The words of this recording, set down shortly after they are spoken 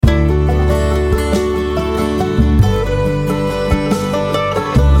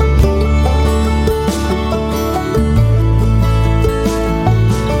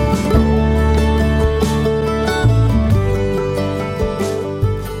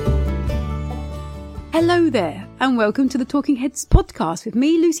Hello there, and welcome to the Talking Heads podcast with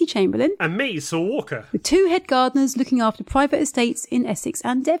me, Lucy Chamberlain. And me, Saul Walker. With two head gardeners looking after private estates in Essex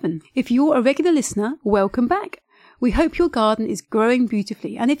and Devon. If you're a regular listener, welcome back. We hope your garden is growing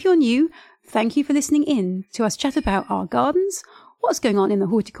beautifully. And if you're new, thank you for listening in to us chat about our gardens, what's going on in the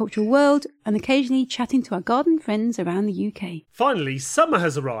horticultural world, and occasionally chatting to our garden friends around the UK. Finally, summer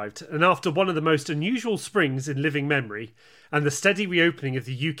has arrived, and after one of the most unusual springs in living memory, and the steady reopening of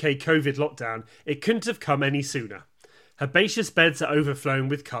the UK COVID lockdown, it couldn't have come any sooner. Herbaceous beds are overflowing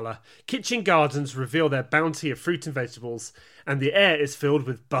with colour, kitchen gardens reveal their bounty of fruit and vegetables, and the air is filled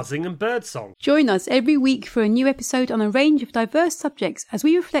with buzzing and birdsong. Join us every week for a new episode on a range of diverse subjects as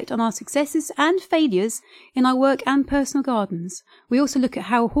we reflect on our successes and failures in our work and personal gardens. We also look at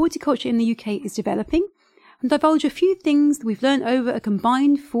how horticulture in the UK is developing and divulge a few things that we've learned over a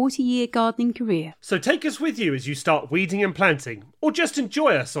combined 40-year gardening career. So take us with you as you start weeding and planting, or just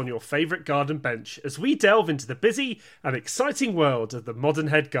enjoy us on your favourite garden bench as we delve into the busy and exciting world of the modern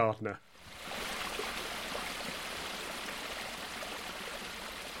head gardener.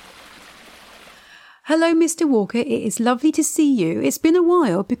 Hello, Mr. Walker. It is lovely to see you. It's been a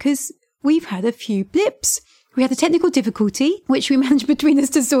while because we've had a few blips. We had a technical difficulty, which we managed between us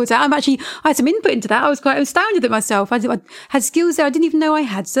to sort out. I had some input into that. I was quite astounded at myself. I had skills there I didn't even know I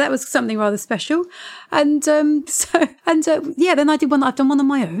had. So that was something rather special. And, then I did one. I've done one on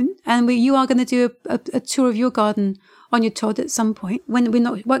my own. And you are going to do a tour of your garden on your Todd at some point. When we're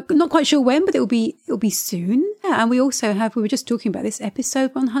not quite sure when, but it'll be soon. Yeah, and we also we were just talking about this,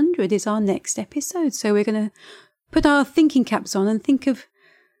 episode 100 is our next episode. So we're going to put our thinking caps on and think of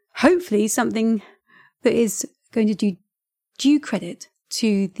hopefully something that is going to do due credit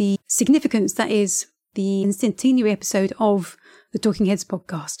to the significance that is the centenary episode of the Talking Heads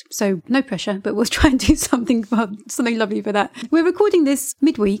podcast. So no pressure, but we'll try and do something lovely for that. We're recording this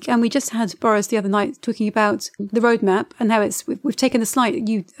midweek, and we just had Boris the other night talking about the roadmap and how we've taken a slight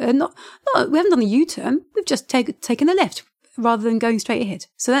we haven't done a U-turn. We've just taken a left rather than going straight ahead.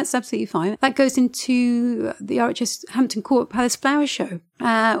 So that's absolutely fine. That goes into the RHS Hampton Court Palace Flower Show.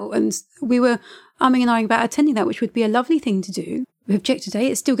 And we were umming and ahhing about attending that, which would be a lovely thing to do. We've checked today,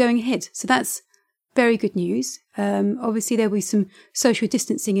 it's still going ahead. So that's very good news. Obviously there'll be some social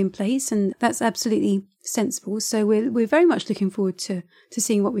distancing in place, and that's absolutely sensible. So we're very much looking forward to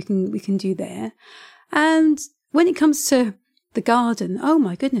seeing what we can do there. And when it comes to the garden, oh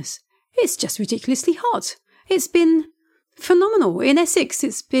my goodness, it's just ridiculously hot. It's been phenomenal. In Essex,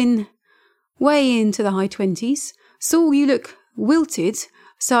 it's been way into the high 20s. Saul, you look wilted.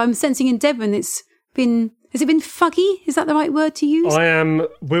 So I'm sensing in Devon has it been fuggy? Is that the right word to use? I am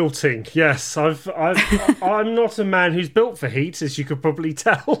wilting. Yes, I'm not a man who's built for heat, as you could probably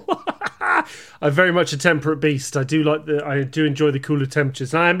tell. I'm very much a temperate beast. I do enjoy the cooler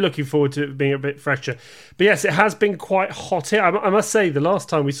temperatures, and I am looking forward to it being a bit fresher. But yes, it has been quite hot here. I must say, the last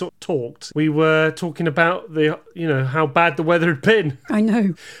time we sort of talked, we were talking about how bad the weather had been. I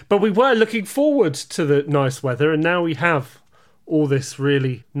know, but we were looking forward to the nice weather, and now we have all this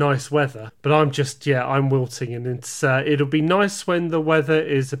really nice weather. But I'm wilting, and it'll be nice when the weather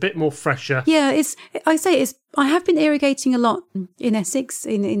is a bit more fresher. Yeah, I have been irrigating a lot in Essex,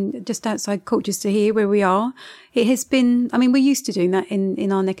 in just outside Colchester here where we are. It has been, we're used to doing that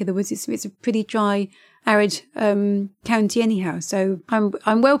in our neck of the woods. It's a pretty dry, arid county anyhow. So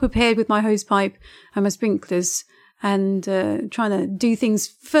I'm well prepared with my hose pipe and my sprinklers, and trying to do things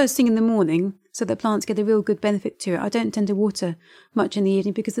first thing in the morning so that plants get a real good benefit to it. I don't tend to water much in the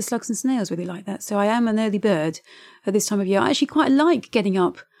evening because the slugs and snails really like that. So I am an early bird at this time of year. I actually quite like getting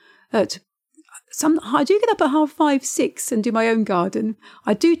up I do get up at 5:30, 6 and do my own garden.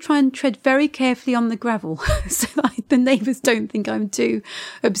 I do try and tread very carefully on the gravel so that the neighbours don't think I'm too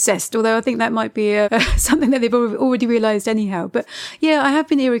obsessed, although I think that might be something that they've already realised anyhow. But yeah, I have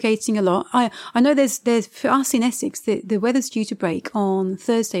been irrigating a lot. I know there's for us in Essex, the weather's due to break on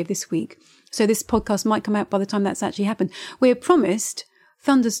Thursday of this week. So this podcast might come out by the time that's actually happened. We're promised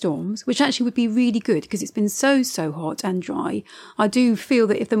thunderstorms, which actually would be really good because it's been so hot and dry. I do feel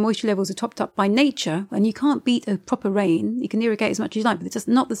that if the moisture levels are topped up by nature, and you can't beat a proper rain, you can irrigate as much as you like, but it's just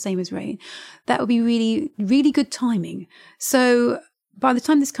not the same as rain. That would be really, really good timing. So by the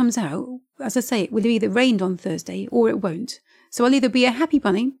time this comes out, as I say, it will either rain on Thursday or it won't. So I'll either be a happy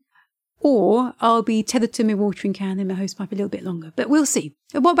bunny or I'll be tethered to my watering can and my hosepipe a little bit longer. But we'll see.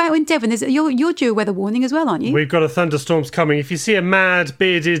 What about in Devon? You're due a weather warning as well, aren't you? We've got a thunderstorms coming. If you see a mad,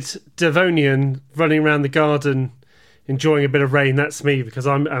 bearded Devonian running around the garden enjoying a bit of rain, that's me, because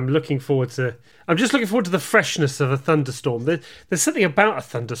I'm just looking forward to the freshness of a thunderstorm. There's something about a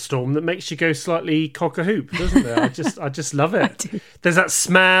thunderstorm that makes you go slightly cock-a-hoop, doesn't there? I just love it. There's that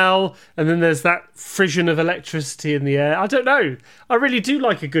smell, and then there's that frisson of electricity in the air. I don't know. I really do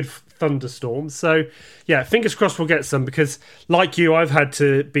like a good thunderstorm. So, yeah, fingers crossed we'll get some, because like you, I've had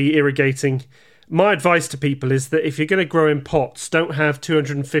to be irrigating. My advice to people is that if you're going to grow in pots, don't have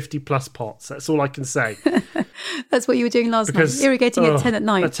 250 plus pots. That's all I can say. That's what you were doing last night, irrigating at 10 at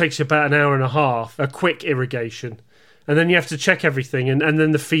night. That takes you about an hour and a half, a quick irrigation. And then you have to check everything. And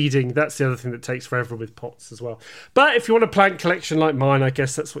then the feeding, that's the other thing that takes forever with pots as well. But if you want a plant collection like mine, I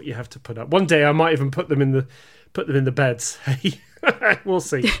guess that's what you have to put up. One day I might even put them in the beds. We'll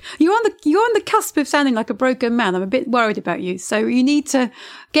see. You're on the cusp of sounding like a broken man. I'm a bit worried about you. So you need to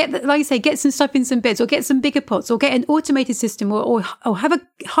like you say, get some stuff in some beds, or get some bigger pots, or get an automated system, or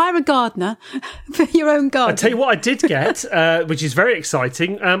hire a gardener for your own garden. I tell you what, I did get, which is very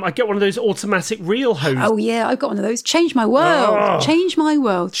exciting. I get one of those automatic reel hoses. Oh yeah, I've got one of those. Change my world. Change my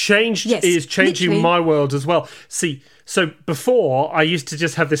world. Is changing literally. My world as well. See. So before, I used to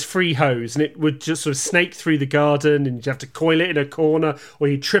just have this free hose, and it would just sort of snake through the garden, and you'd have to coil it in a corner, or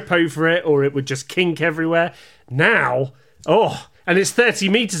you'd trip over it, or it would just kink everywhere. Now, and it's 30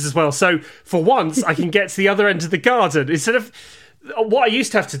 metres as well. So for once, I can get to the other end of the garden. Instead of what I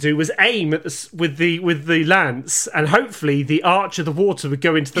used to have to do was aim at with the lance, and hopefully the arch of the water would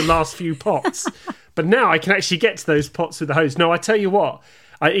go into the last few pots. But now I can actually get to those pots with the hose. No, I tell you what.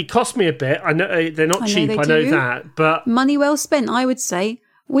 It cost me a bit. I know they're not cheap. I know that, but money well spent, I would say.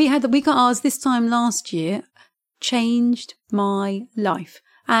 We got ours this time last year. Changed my life,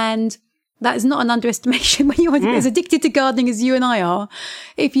 and that is not an underestimation. When you're as addicted to gardening as you and I are,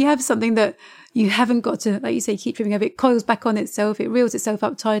 if you have something that you haven't got to, like you say, keep trimming over, it coils back on itself, it reels itself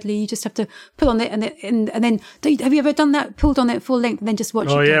up tidily. You just have to pull on it, and then have you ever done that? Pulled on it full length and then just watch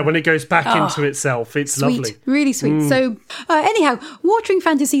it? Oh yeah, when it goes back into itself, it's sweet, lovely, really sweet. So anyhow, watering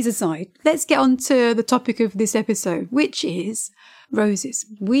fantasies aside, let's get on to the topic of this episode, which is roses.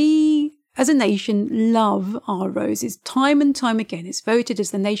 We, as a nation, love our roses. Time and time again, it's voted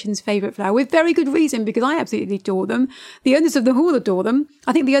as the nation's favourite flower, with very good reason, because I absolutely adore them. The owners of the hall adore them.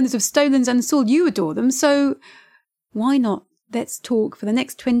 I think the owners of Stonelands and Saul, you adore them. So why not? Let's talk for the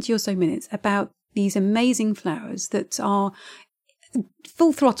next 20 or so minutes about these amazing flowers that are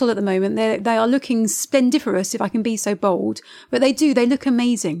full throttle at the moment. They are looking splendiferous, if I can be so bold, but they look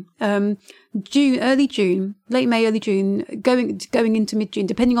amazing. Early June, late May, early June, going into mid-June,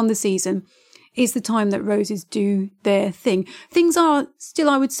 depending on the season, is the time that roses do their thing. Things are still,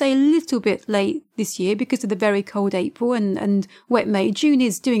 I would say, a little bit late this year because of the very cold April and wet May. June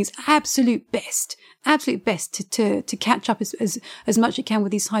is doing its absolute best to catch up as much as it can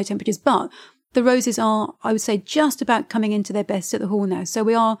with these high temperatures. But the roses are, I would say, just about coming into their best at the hall now. So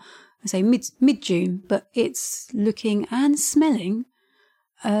we are, I say, mid-June, but it's looking and smelling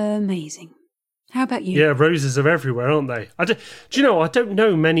amazing. How about you? Yeah, roses are everywhere, aren't they? Do you know, I don't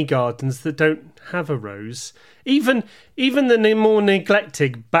know many gardens that don't have a rose. Even the more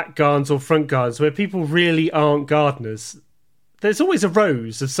neglected back gardens or front gardens where people really aren't gardeners, there's always a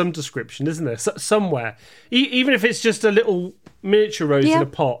rose of some description, isn't there? Somewhere. Even if it's just a little miniature rose in a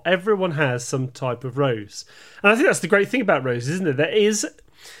pot, everyone has some type of rose. And I think that's the great thing about roses, isn't it?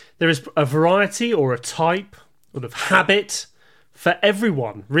 There is a variety or a type sort of habit for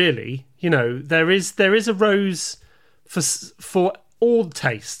everyone, really. You know, there is a rose for all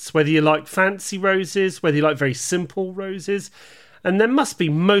tastes, whether you like fancy roses, whether you like very simple roses. And there must be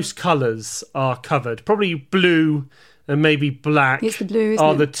most colours are covered. Probably blue and maybe black. It's the blue, isn't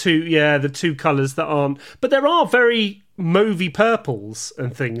are it? the two colours that aren't. But there are very mauvey purples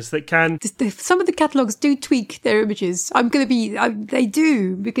and things that can. Some of the catalogues do tweak their images. They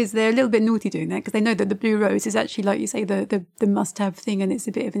do, because they're a little bit naughty doing that, because they know that the blue rose is actually, like you say, the must-have thing, and it's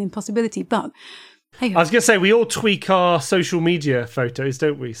a bit of an impossibility. But hey, I was going to say, we all tweak our social media photos,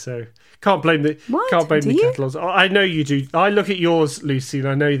 don't we? So can't blame the catalogues. I know you do. I look at yours, Lucy, and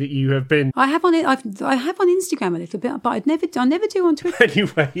I know that you have been. I have on Instagram a little bit, but I never do on Twitter.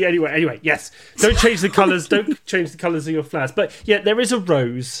 Anyway, yes. Don't change the colours. Don't change the colours of your flowers. But yeah, there is a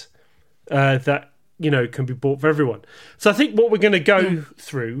rose that can be bought for everyone. So I think what we're going to go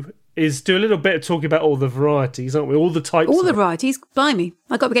through is do a little bit of talking about all the varieties, aren't we? All the types. All the varieties. Blimey,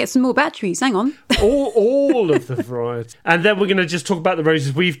 I've got to get some more batteries. Hang on. all of the varieties. And then we're going to just talk about the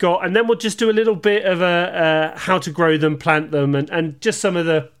roses we've got. And then we'll just do a little bit of how to grow them, plant them, and just some of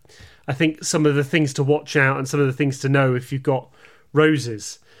the things to watch out and some of the things to know if you've got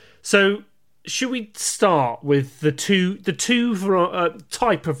roses. So should we start with the two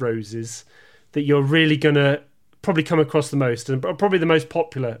type of roses that you're really going to probably come across the most, and probably the most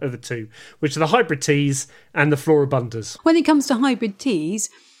popular of the two, which are the hybrid teas and the floribundas. When it comes to hybrid teas,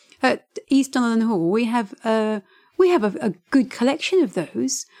 at East Donnellan Hall, we have a good collection of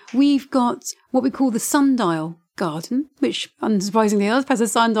those. We've got what we call the sundial garden, which unsurprisingly enough has a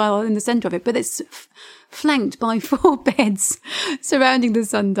sundial in the centre of it, but it's flanked by 4 beds surrounding the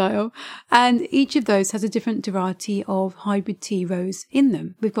sundial, and each of those has a different variety of hybrid tea rose in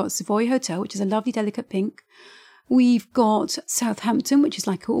them. We've got Savoy Hotel, which is a lovely delicate pink. We've got Southampton, which is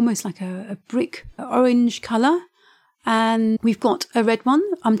almost like a brick orange colour. And we've got a red one.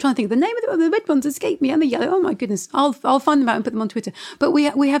 I'm trying to think of the name of the red ones escape me, and the yellow. Oh my goodness. I'll find them out and put them on Twitter. But we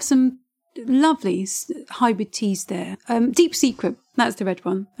have some lovely hybrid teas there. Deep Secret, that's the red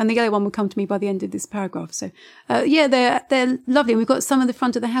one. And the yellow one will come to me by the end of this paragraph. So, they're lovely. And we've got some at the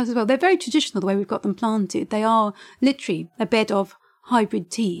front of the house as well. They're very traditional the way we've got them planted. They are literally a bed of hybrid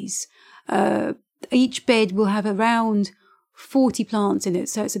teas. Each bed will have around 40 plants in it.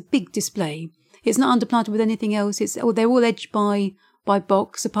 So it's a big display. It's not underplanted with anything else. They're all edged by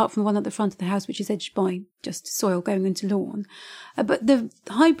box, apart from the one at the front of the house, which is edged by just soil going into lawn. But the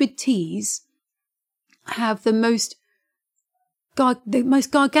hybrid teas have the most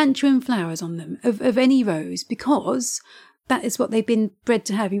gargantuan flowers on them of any rose, because that is what they've been bred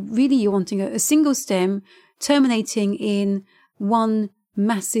to have. You're wanting a single stem terminating in one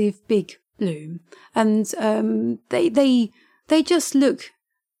massive big bloom, and they just look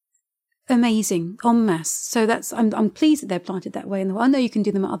amazing en masse. So I'm pleased that they're planted that way. And I know you can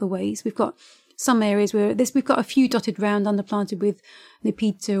do them other ways. We've got some areas where we've got a few dotted round underplanted with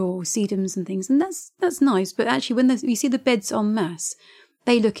Nepeta or sedums and things, and that's nice. But actually, when you see the beds en masse,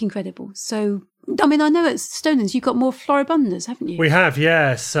 they look incredible. So I know at Stonehenge you've got more floribundas, haven't you? We have,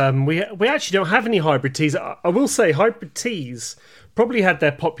 yes. We actually don't have any hybrid teas. I will say hybrid teas probably had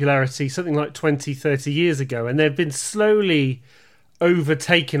their popularity something like 20, 30 years ago, and they've been slowly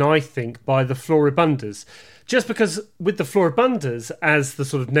overtaken, I think, by the floribundas. Just because with the floribundas, as the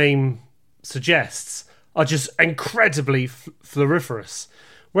sort of name suggests, are just incredibly floriferous.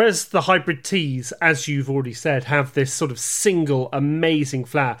 Whereas the hybrid teas, as you've already said, have this sort of single amazing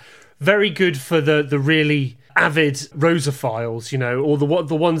flower. Very good for the really avid rosophiles, or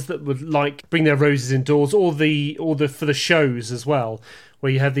the ones that would bring their roses indoors, or for the shows as well,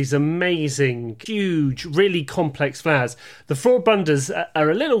 where you have these amazing, huge, really complex flowers. The floribundas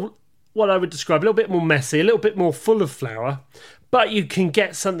are a little, what I would describe, a little bit more messy, a little bit more full of flower, but you can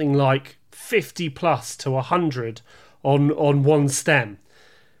get something like 50 plus to 100 on one stem.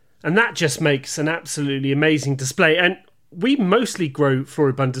 And that just makes an absolutely amazing display. And we mostly grow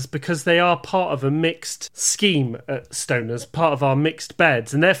floribundas because they are part of a mixed scheme at Stoners, part of our mixed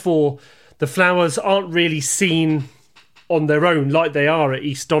beds, and therefore the flowers aren't really seen on their own like they are at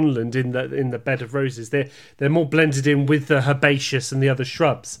East Donnellan in the bed of roses. They're more blended in with the herbaceous and the other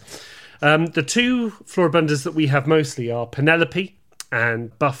shrubs. The two floribundas that we have mostly are Penelope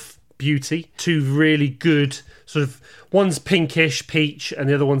and Buff Beauty, two really good sort of, one's pinkish peach and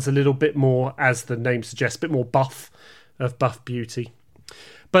the other one's a little bit more, as the name suggests, a bit more buff, of Buff Beauty.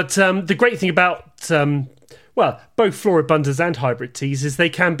 But the great thing about both floribundas and hybrid teas is they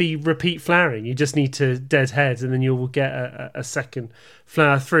can be repeat flowering. You just need to deadhead and then you will get a second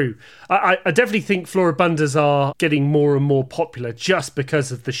flower through. I definitely think floribundas are getting more and more popular just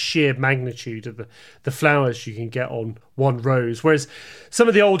because of the sheer magnitude of the flowers you can get on one rose, whereas some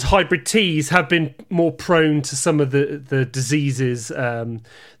of the old hybrid teas have been more prone to some of the diseases.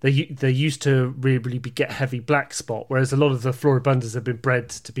 They used to really get heavy black spot, whereas a lot of the floribundas have been bred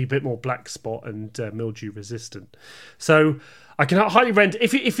to be a bit more black spot and mildew resistant. So I can highly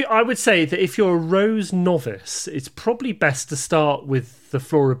recommend, I would say that if you're a rose novice, it's probably best to start with the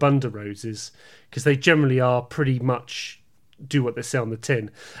floribunda roses, because they generally are pretty much do what they say on the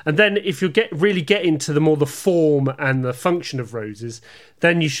tin. And then if you really get into the form and the function of roses,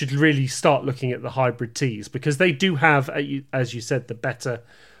 then you should really start looking at the hybrid teas, because they do have, as you said, the better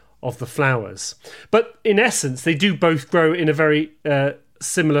of the flowers. But in essence, they do both grow in a very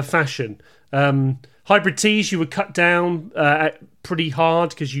similar fashion. Hybrid teas you would cut down pretty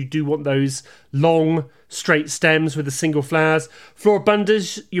hard because you do want those long, straight stems with the single flowers.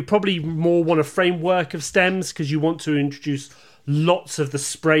 Floribundas, you probably more want a framework of stems because you want to introduce lots of the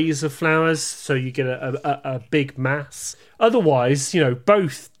sprays of flowers so you get a big mass. Otherwise,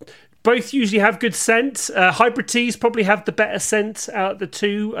 both both usually have good scent. Hybrid teas probably have the better scent out of the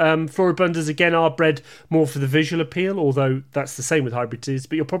two. Floribundas, again, are bred more for the visual appeal, although that's the same with hybrid teas.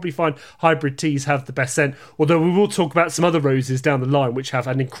 But you'll probably find hybrid teas have the best scent, although we will talk about some other roses down the line which have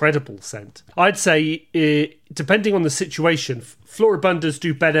an incredible scent. I'd say, depending on the situation, Floribundas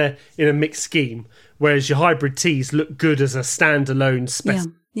do better in a mixed scheme, whereas your hybrid teas look good as a standalone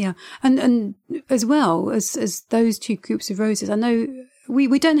specimen. Yeah. And as well as those two groups of roses, I know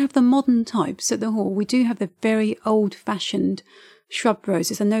we don't have the modern types at the Hall. We do have the very old-fashioned shrub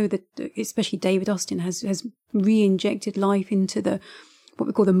roses. I know that especially David Austin has re-injected life into what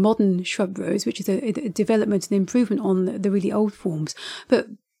we call the modern shrub rose, which is a development and improvement on the really old forms. But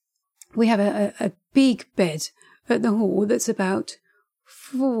we have a big bed at the Hall that's about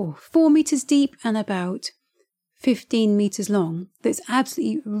 4 metres deep and about 15 metres long, that's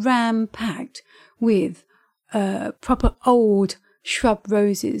absolutely ram-packed with proper old shrub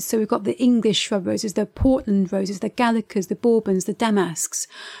roses. So we've got the English shrub roses, the Portland roses, the Gallicas, the Bourbons, the Damasks,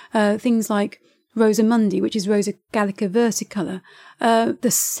 things like Rosamundi, which is Rosa Gallica versicolor.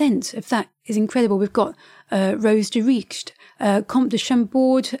 The scent of that is incredible. We've got Rose de Richt, Comte de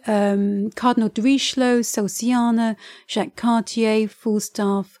Chambord, Cardinal de Richelieu, Celsiana, Jacques Cartier,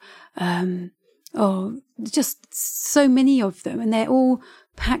 Falstaff, just so many of them, and they're all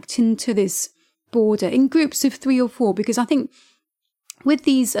packed into this border in groups of 3 or 4, because I think with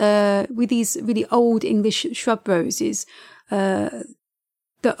these really old English shrub roses,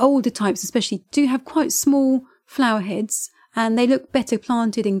 the older types especially do have quite small flower heads, and they look better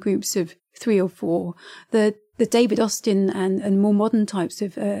planted in groups of 3 or 4. The David Austin and more modern types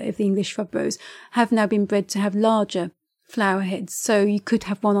of the English shrub rose have now been bred to have larger flower heads, so you could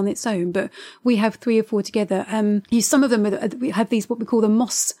have one on its own, but we have 3 or 4 together. Some of them have these, what we call the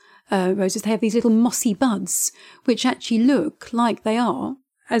moss roses. They have these little mossy buds, which actually look like they are,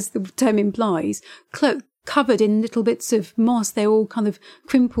 as the term implies, covered in little bits of moss. They're all kind of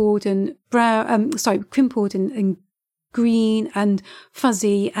crimpled and crimpled and green and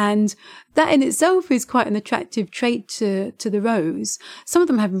fuzzy, and that in itself is quite an attractive trait to the rose. Some of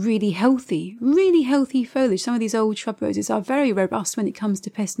them have really healthy foliage. Some of these old shrub roses are very robust when it comes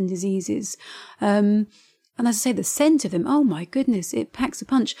to pests and diseases. And as I say, the scent of them, oh my goodness, it packs a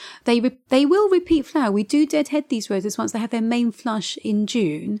punch. They will repeat flower. We do deadhead these roses once they have their main flush in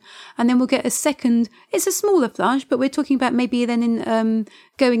June, and then we'll get a second. It's a smaller flush, but we're talking about maybe then in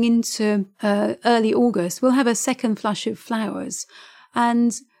going into early August, we'll have a second flush of flowers.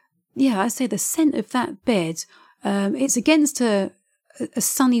 And yeah, I say the scent of that bed, it's against a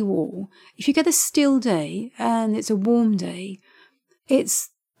sunny wall. If you get a still day and it's a warm day,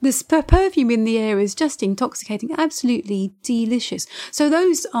 this perfume in the air is just intoxicating, absolutely delicious. So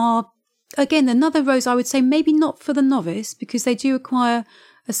those are, again, another rose I would say maybe not for the novice, because they do require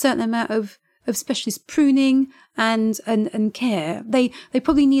a certain amount of specialist pruning and care. They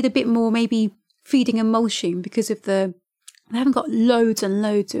probably need a bit more maybe feeding and mulching because of they haven't got loads and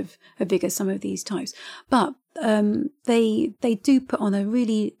loads of vigour, some of these types. But they do put on a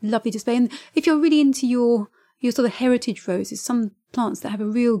really lovely display. And if you're really into your sort of heritage roses, some plants that have a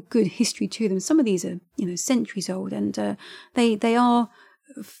real good history to them. Some of these are, centuries old, and they are,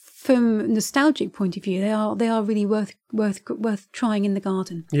 from a nostalgic point of view, they are really worth trying in the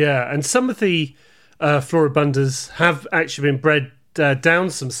garden. Yeah, and some of the Floribundas have actually been bred down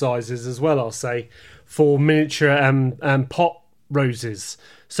some sizes as well, I'll say, for miniature and pot roses.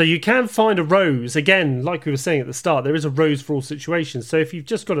 So you can find a rose, again, like we were saying at the start, there is a rose for all situations. So if you've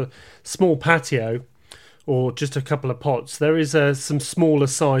just got a small patio or just a couple of pots, there is some smaller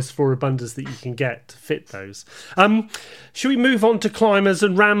size Floribundas that you can get to fit those. Should we move on to climbers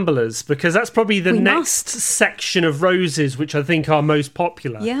and ramblers? Because that's probably the next section of roses, which I think are most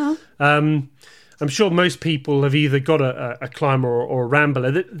popular. Yeah. I'm sure most people have either got a climber or a rambler.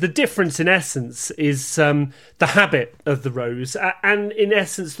 The difference, in essence, is the habit of the rose and, in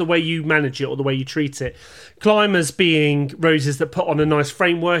essence, the way you manage it or the way you treat it. Climbers being roses that put on a nice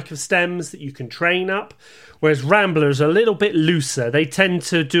framework of stems that you can train up, whereas ramblers are a little bit looser. They tend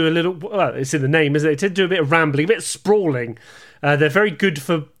to do a little, well, it's in the name, isn't it? They tend to do a bit of rambling, a bit of sprawling. They're very good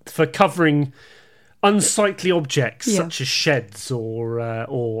for covering unsightly objects such as sheds or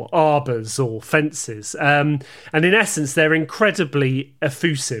arbours or fences. And in essence, they're incredibly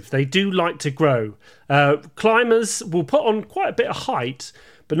effusive. They do like to grow. Climbers will put on quite a bit of height,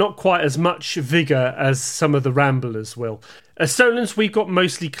 but not quite as much vigour as some of the ramblers will. Stolens, we've got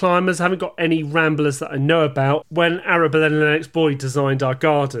mostly climbers. I haven't got any ramblers that I know about. When Arabella Lennox Boyd designed our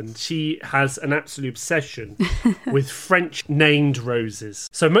garden, she has an absolute obsession with French named roses.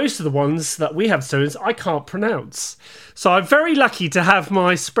 So most of the ones that we have Stolens, I can't pronounce. So I'm very lucky to have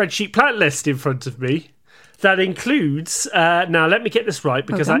my spreadsheet plant list in front of me. That includes, now let me get this right,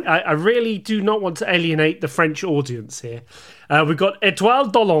 because I really do not want to alienate the French audience here. We've got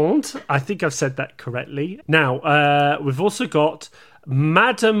Étoile d'Hollande. I think I've said that correctly. Now, we've also got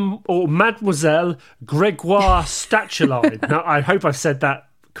Madame or Mademoiselle Gregoire Statuline. Now, I hope I've said that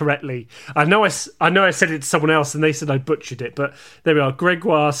correctly. I know I said it to someone else and they said I butchered it, but there we are,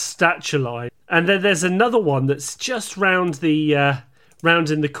 Gregoire Statuline. And then there's another one that's just round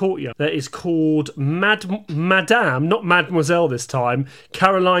in the courtyard that is called Madame, not Mademoiselle this time,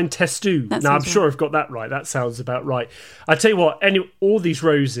 Caroline Testu. Now, I'm sure I've got that right. That sounds about right. I tell you what, all these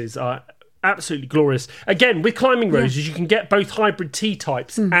roses are absolutely glorious. Again, with climbing roses, you can get both hybrid tea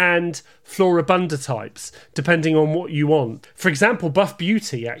types and Floribunda types, depending on what you want. For example, Buff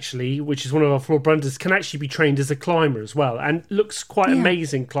Beauty, actually, which is one of our Floribundas, can actually be trained as a climber as well, and looks quite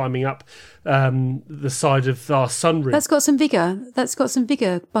amazing climbing up the side of our sunroom. That's got some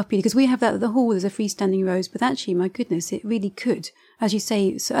vigour, Buff Beauty, because we have that at the hall as a freestanding rose, but actually, my goodness, it really could, as you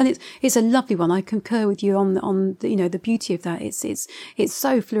say, and it's a lovely one. I concur with you on the beauty of that. It's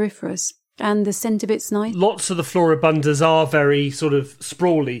so floriferous. And the scent of it's nice. Lots of the Floribundas are very sort of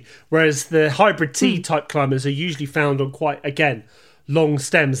sprawly, whereas the hybrid tea type climbers are usually found on quite, again, long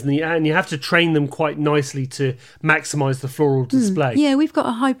stems, and you have to train them quite nicely to maximise the floral display. Yeah, we've got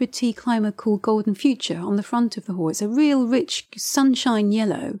a hybrid tea climber called Golden Future on the front of the hall. It's a real rich sunshine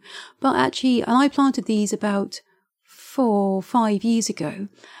yellow, but actually, and I planted these about 4 or 5 years ago,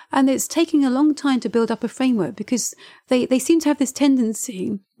 and it's taking a long time to build up a framework because they seem to have this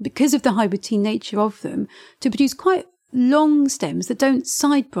tendency, because of the hybrid tea nature of them, to produce quite long stems that don't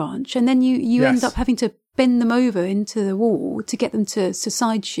side branch, and then you end up having to bend them over into the wall to get them to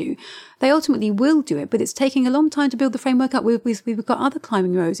side shoot. They ultimately will do it, but it's taking a long time to build the framework up. We've got other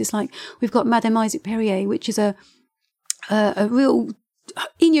climbing roses, like we've got Madame Isaac Perrier, which is a real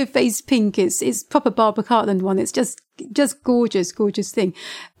in-your-face pink. It's proper Barbara Cartland one. It's just gorgeous thing.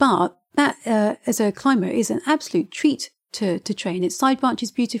 But that, as a climber, is an absolute treat to train. It side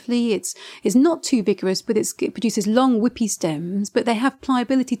branches beautifully. It's not too vigorous, but it produces long whippy stems, but they have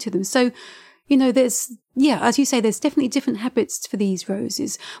pliability to them. So, there's, as you say, there's definitely different habits for these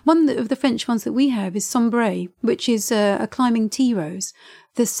roses. One of the French ones that we have is Sombre, which is a climbing tea rose.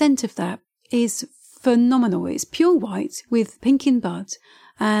 The scent of that is phenomenal. It's pure white with pink in bud,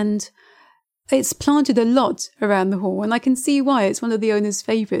 and it's planted a lot around the hall, and I can see why. It's one of the owner's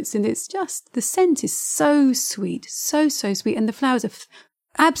favourites, and it's just, the scent is so sweet, so sweet, and the flowers are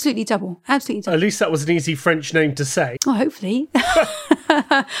absolutely double. At least that was an easy French name to say. Oh, hopefully.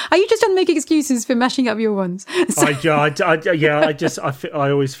 Are you just trying to make excuses for mashing up your ones? I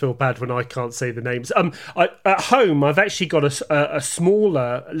always feel bad when I can't say the names. At home, I've actually got a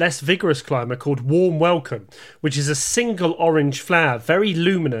smaller, less vigorous climber called Warm Welcome, which is a single orange flower, very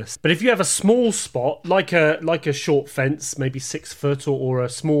luminous. But if you have a small spot, like a short fence, maybe 6 foot, or a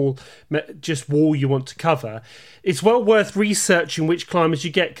small just wall you want to cover, it's well worth researching which climbers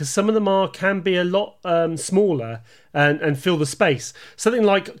you get, because some of them can be a lot smaller and fill the space. Something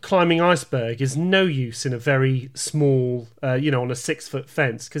like climbing Iceberg is no use in a very small, on a 6 foot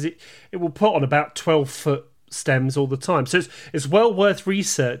fence, because it will put on about 12 foot stems all the time. So it's well worth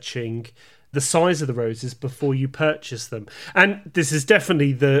researching the size of the roses before you purchase them. And this is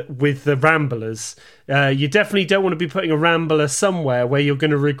definitely with the ramblers. You definitely don't want to be putting a rambler somewhere where you're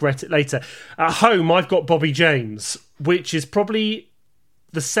going to regret it later. At home, I've got Bobby James, which is probably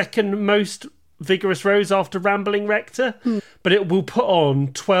the second most vigorous rose after Rambling Rector, but it will put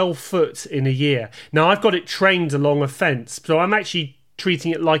on 12 foot in a year. Now, I've got it trained along a fence, so I'm actually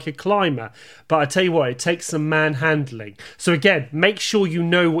treating it like a climber, but I tell you what, it takes some manhandling. So again, make sure you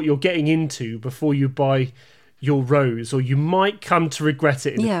know what you're getting into before you buy your rose, or you might come to regret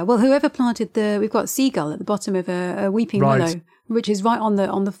it. Well, whoever planted we've got Seagull at the bottom of a weeping willow, which is right on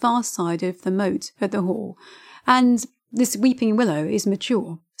the far side of the moat at the hall, and this weeping willow is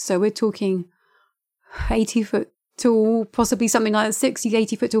mature, so we're talking 80 foot tall, possibly something like 60,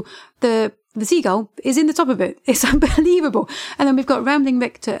 80 foot tall. The Seagull is in the top of it. It's unbelievable. And then we've got Rambling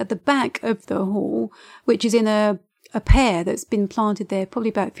Rector at the back of the hall, which is in a pear that's been planted there probably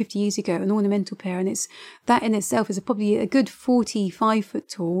about 50 years ago, an ornamental pear, and that in itself is probably a good 45 foot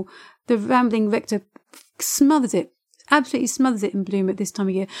tall. The Rambling Rector smothers it absolutely smothers it in bloom at this time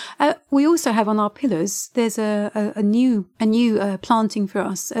of year. We also have on our pillars, there's a new planting for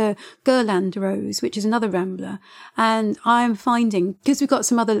us, Girland Rose, which is another rambler. And I'm finding, because we've got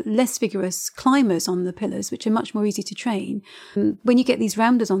some other less vigorous climbers on the pillars, which are much more easy to train, when you get these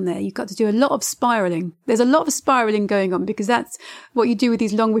ramblers on there, you've got to do a lot of spiralling. There's a lot of spiralling going on, because that's what you do with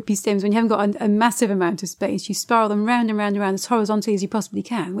these long whippy stems. When you haven't got a massive amount of space, you spiral them round and round and round as horizontally as you possibly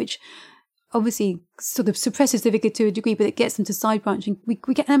can, which obviously sort of suppresses the vigor to a degree, but it gets them to side branching. We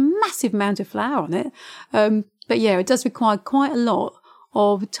get a massive amount of flower on it. But yeah, it does require quite a lot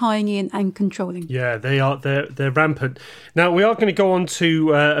of tying in and controlling. Yeah, they're rampant. Now, we are going to go on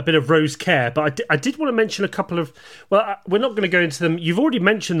to a bit of rose care, but I did want to mention a couple of, we're not going to go into them. You've already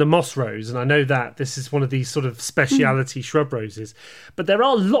mentioned the moss rose, and I know that this is one of these sort of speciality shrub roses, but there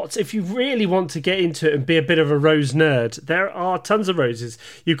are lots. If you really want to get into it and be a bit of a rose nerd, there are tons of roses.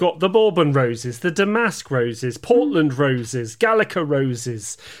 You've got the Bourbon roses, the Damask roses, Portland roses, Gallica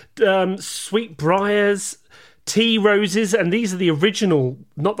roses, sweet briars, tea roses, and these are the original,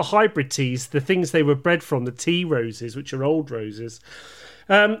 not the hybrid teas, the things they were bred from, the tea roses, which are old roses.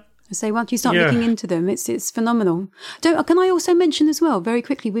 So once you start looking into them, it's phenomenal. Can I also mention as well, very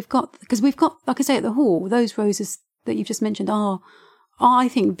quickly, we've got, like I say, at the hall, those roses that you've just mentioned are I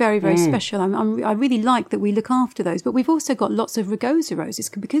think, very, very special. I really like that we look after those. But we've also got lots of rugosa roses,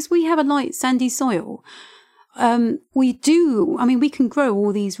 because we have a light sandy soil. We can grow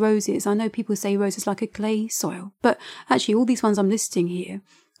all these roses. I know people say roses like a clay soil, but actually all these ones I'm listing here,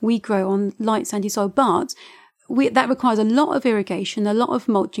 we grow on light sandy soil, but that requires a lot of irrigation, a lot of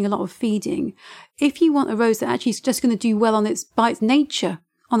mulching, a lot of feeding. If you want a rose that actually is just going to do well by its nature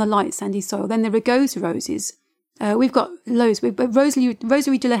on a light sandy soil, then the rugosa roses, we've got loads.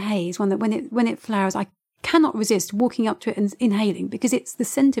 Rosary de la Haye is one that when it flowers, I cannot resist walking up to it and inhaling, because the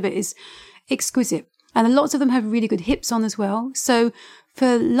scent of it is exquisite. And lots of them have really good hips on as well. So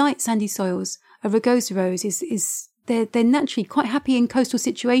for light sandy soils, a rugosa rose they're naturally quite happy in coastal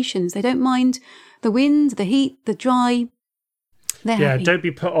situations. They don't mind the wind, the heat, the dry. They're happy. Don't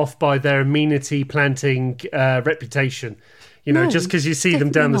be put off by their amenity planting reputation. Just because you see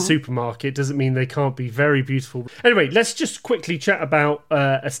them down the supermarket doesn't mean they can't be very beautiful. Anyway, let's just quickly chat about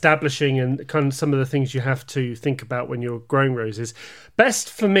establishing and kind of some of the things you have to think about when you're growing roses. Best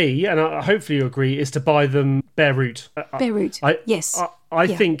for me, and hopefully you agree, is to buy them bare root. Bare root, yes. I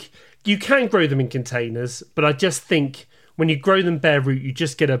think you can grow them in containers, but I just think when you grow them bare root, you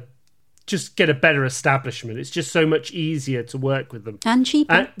just get a better establishment. It's just so much easier to work with them. And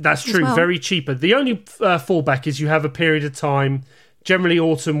cheaper. That's true, well. Very cheaper. The only fallback is you have a period of time, generally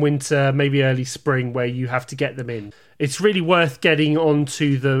autumn, winter, maybe early spring, where you have to get them in. It's really worth getting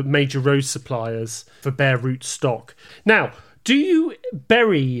onto the major rose suppliers for bare root stock. Now, do you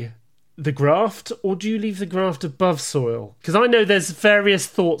bury the graft, or do you leave the graft above soil? Because I know there's various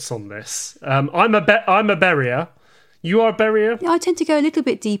thoughts on this. I'm a barrier. You are a barrier? I tend to go a little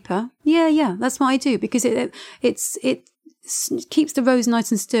bit deeper. Yeah, that's what I do, because it keeps the rose nice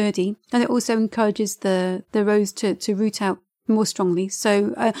and sturdy, and it also encourages the rose to root out more strongly.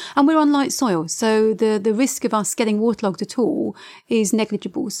 So, and we're on light soil, so the risk of us getting waterlogged at all is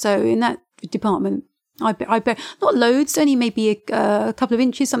negligible. So in that department, I bet not loads, only maybe a couple of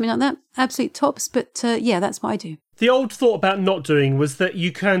inches, something like that, absolute tops. But that's what I do. The old thought about not doing was that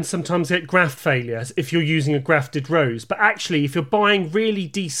you can sometimes get graft failures if you're using a grafted rose. But actually, if you're buying really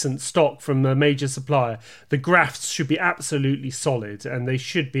decent stock from a major supplier, the grafts should be absolutely solid and they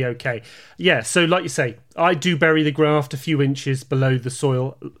should be okay. Yeah, so like you say, I do bury the graft a few inches below the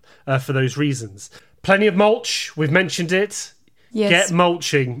soil for those reasons. Plenty of mulch, we've mentioned it. Yes. Get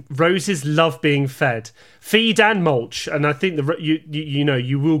mulching. Roses love being fed. Feed and mulch, and I think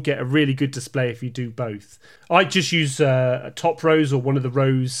you will get a really good display if you do both. I just use a top rose or one of the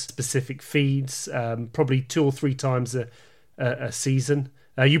rose specific feeds, probably 2 or 3 times a season.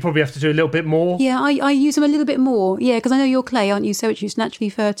 You probably have to do a little bit more. Yeah, I use them a little bit more. Yeah, because I know you're clay, aren't you? So it's naturally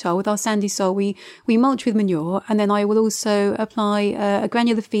fertile. With our sandy soil, we mulch with manure, and then I will also apply a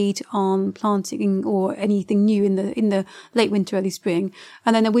granular feed on planting or anything new in the late winter, early spring.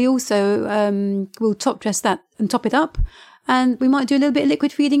 And then we also will top dress that and top it up, and we might do a little bit of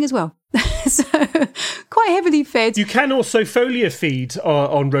liquid feeding as well. So quite heavily fed. You can also foliar feed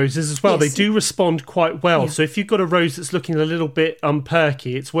on roses as well. Yes. They do respond quite well. Yeah. So if you've got a rose that's looking a little bit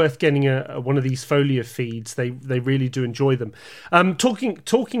unperky, it's worth getting one of these foliar feeds. They really do enjoy them.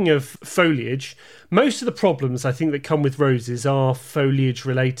 Talking of foliage, most of the problems I think that come with roses are foliage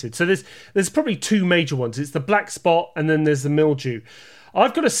related. So there's probably 2 major ones. It's the black spot and then there's the mildew.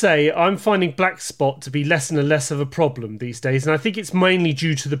 I've got to say, I'm finding black spot to be less and less of a problem these days, and I think it's mainly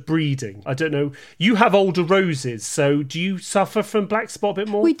due to the breeding. I don't know. You have older roses, so do you suffer from black spot a bit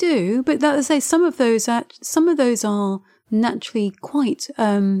more? We do, but that to say, some of those are naturally quite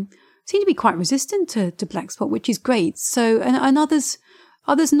seem to be quite resistant to black spot, which is great. So and others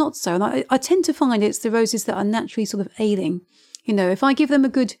not so. And I tend to find it's the roses that are naturally sort of ailing. You know, if I give them a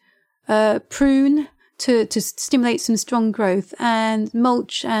good prune to stimulate some strong growth and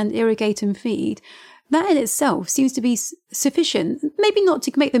mulch and irrigate and feed, that in itself seems to be sufficient. Maybe not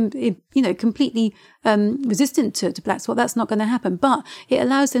to make them, completely resistant to black spot. That's not going to happen, but it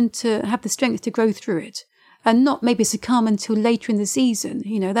allows them to have the strength to grow through it and not maybe succumb until later in the season.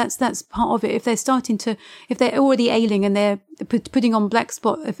 You know, that's part of it. If they're already ailing and they're putting on black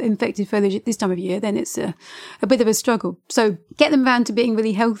spot infected foliage at this time of year, then it's a bit of a struggle. So get them round to being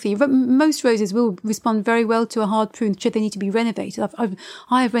really healthy. Most roses will respond very well to a hard prune should they need to be renovated.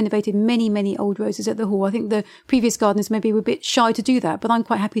 I have renovated many old roses at the Hall. I think the previous gardeners maybe were a bit shy to do that, but I'm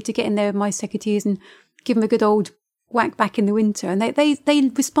quite happy to get in there with my secateurs and give them a good old whack back in the winter, and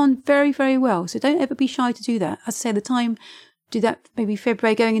they respond very, very well. So don't ever be shy to do that. As I say, the time, do that maybe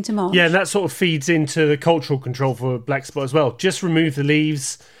February going into March. Yeah, and that sort of feeds into the cultural control for black spot as well. Just remove the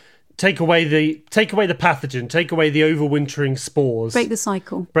leaves, take away the pathogen, take away the overwintering spores. Break the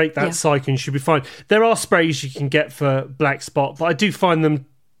cycle. Break that cycle, and you should be fine. There are sprays you can get for black spot, but I do find them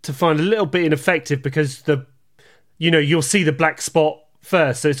to find a little bit ineffective because you'll see the black spot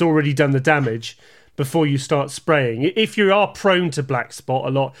first, so it's already done the damage before you start spraying. If you are prone to black spot a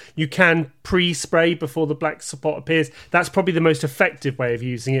lot, you can pre-spray before the black spot appears. That's probably the most effective way of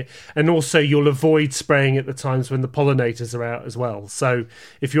using it. And also you'll avoid spraying at the times when the pollinators are out as well. So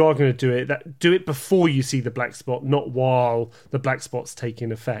if you are going to do it before you see the black spot, not while the black spot's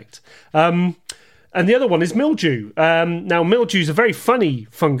taking effect. And the other one is mildew. Now, mildew is a very funny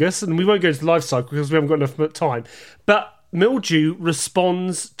fungus, and we won't go into the life cycle because we haven't got enough time. But mildew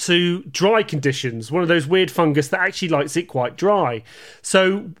responds to dry conditions, one of those weird fungus that actually likes it quite dry.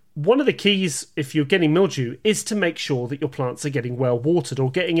 So one of the keys, if you're getting mildew, is to make sure that your plants are getting well watered or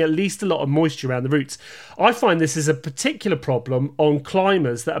getting at least a lot of moisture around the roots. I find this is a particular problem on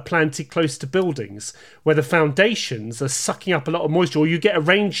climbers that are planted close to buildings, where the foundations are sucking up a lot of moisture, or you get a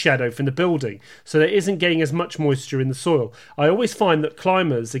rain shadow from the building, so there isn't getting as much moisture in the soil. I always find that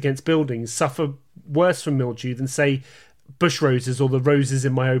climbers against buildings suffer worse from mildew than, say, bush roses or the roses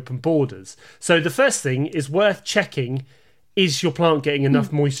in my open borders. So the first thing is worth checking, is your plant getting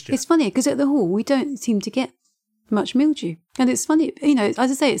enough moisture? It's funny because at the Hall we don't seem to get much mildew, and it's funny, as I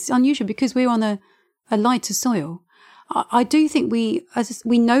say, it's unusual because we're on a lighter soil. I do think we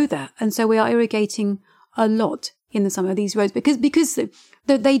know that, and so we are irrigating a lot in the summer these rows because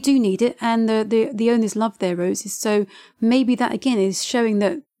they do need it, and the owners love their roses. So maybe that again is showing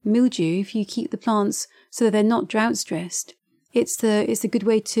that mildew, if you keep the plants so that they're not drought stressed, it's a good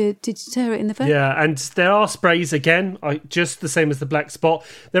way to deter it in the first. Yeah, and there are sprays again, just the same as the black spot.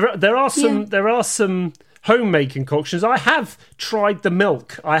 There are some homemade concoctions. I have tried the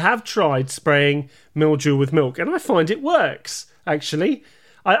milk. I have tried spraying mildew with milk, and I find it works. Actually,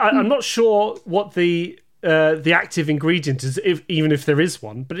 I'm not sure what the active ingredient is, even if there is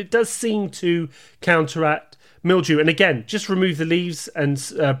one, but it does seem to counteract mildew. And again, just remove the leaves and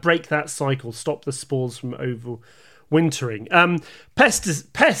break that cycle. Stop the spores from overwintering.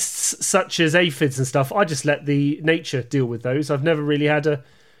 Pests such as aphids and stuff, I just let the nature deal with those. I've never really had a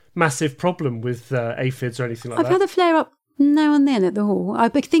massive problem with aphids or anything like that. I've had a flare up now and then at the Hall. I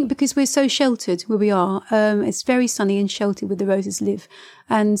think because we're so sheltered where we are, it's very sunny and sheltered where the roses live.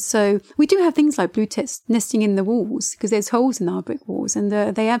 And so we do have things like blue tits nesting in the walls because there's holes in our brick walls, and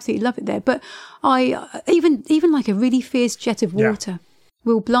they absolutely love it there. But I even like a really fierce jet of water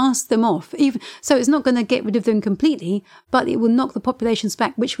will blast them off. So it's not going to get rid of them completely, but it will knock the populations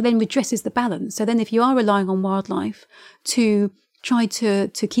back, which then redresses the balance. So then if you are relying on wildlife to try to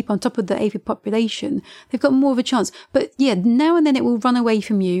keep on top of the aphid population, they've got more of a chance. But yeah, now and then it will run away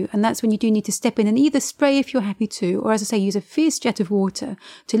from you, and that's when you do need to step in and either spray if you're happy to, or as I say, use a fierce jet of water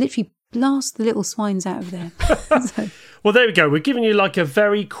to literally blast the little swines out of there. Well, there we go. We're giving you like a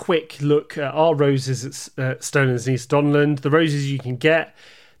very quick look at our roses at Stonehams in East Donland, the roses you can get.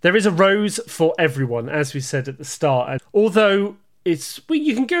 There is a rose for everyone, as we said at the start. And although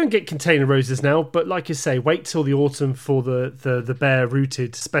you can go and get container roses now, but like you say, wait till the autumn for the bare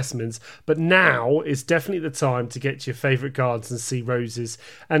rooted specimens. But now is definitely the time to get to your favourite gardens and see roses.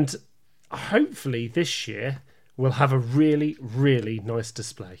 And hopefully this year we'll have a really, really nice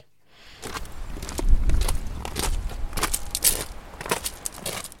display.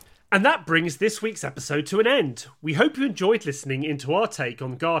 And that brings this week's episode to an end. We hope you enjoyed listening into our take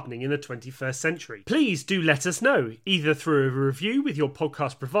on gardening in the 21st century. Please do let us know, either through a review with your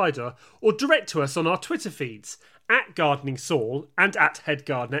podcast provider or direct to us on our Twitter feeds, @GardeningSaul and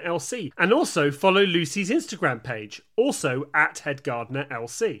 @HeadGardenerLC. And also follow Lucy's Instagram page, also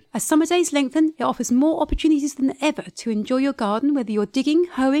 @HeadGardenerLC. As summer days lengthen, it offers more opportunities than ever to enjoy your garden, whether you're digging,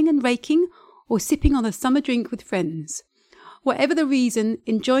 hoeing and raking, or sipping on a summer drink with friends. Whatever the reason,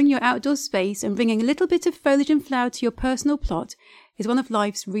 enjoying your outdoor space and bringing a little bit of foliage and flower to your personal plot is one of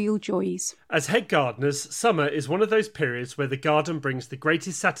life's real joys. As head gardeners, summer is one of those periods where the garden brings the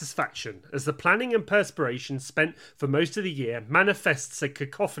greatest satisfaction, as the planning and perspiration spent for most of the year manifests a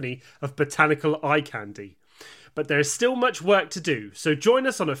cacophony of botanical eye candy. But there is still much work to do, so join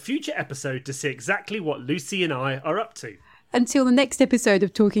us on a future episode to see exactly what Lucy and I are up to. Until the next episode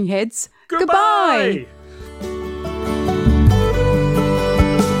of Talking Heads, Goodbye!